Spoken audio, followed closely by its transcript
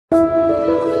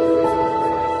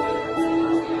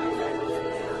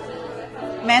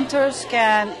mentors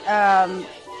can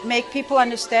make people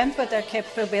understand what their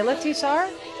capabilities are.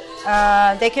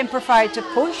 They can provide a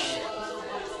push.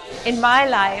 In my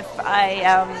life,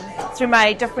 through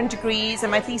my different degrees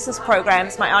and my thesis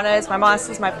programs, my honors, my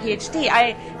masters, my PhD,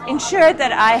 I ensured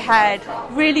that I had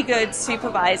really good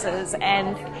supervisors,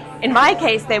 and in my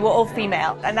case, they were all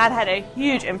female, and that had a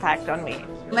huge impact on me.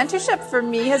 Mentorship for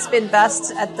me has been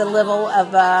best at the level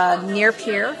of near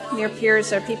peer. Near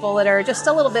peers are people that are just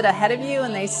a little bit ahead of you,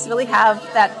 and they really have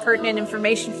that pertinent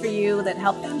information for you that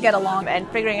help them get along. And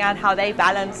figuring out how they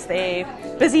balance their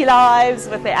busy lives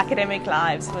with their academic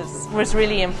lives was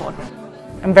really important.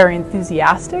 I'm very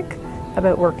enthusiastic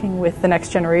about working with the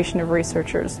next generation of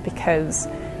researchers because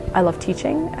I love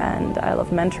teaching and I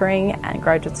love mentoring, and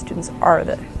graduate students are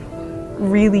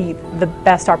really the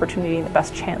best opportunity and the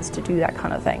best chance to do that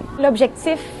kind of thing.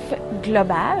 L'objectif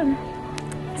global,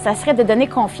 ça serait de donner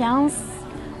confiance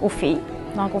aux filles,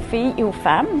 donc aux filles et aux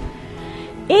femmes,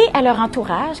 et à leur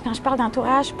entourage. Quand je parle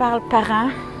d'entourage, je parle parents,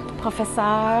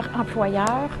 professeurs,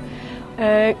 employeurs,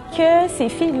 que ces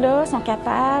filles-là sont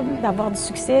capables d'avoir du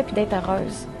succès puis d'être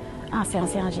heureuses en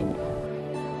sciences et en génie.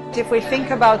 If we think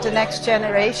about the next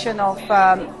generation of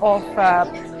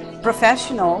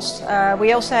professionals,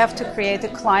 we also have to create a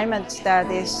climate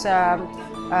that is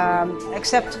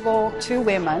acceptable to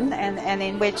women and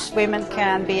in which women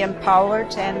can be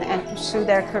empowered and pursue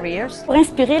their careers. Pour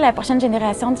inspirer la prochaine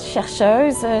génération de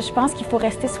chercheuses, je pense qu'il faut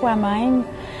rester soi-même,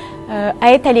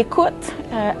 être à l'écoute,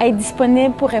 être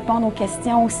disponible pour répondre aux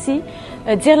questions aussi,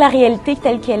 dire la réalité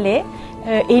telle qu'elle est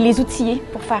et les outiller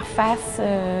pour faire face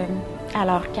à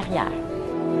leur carrière.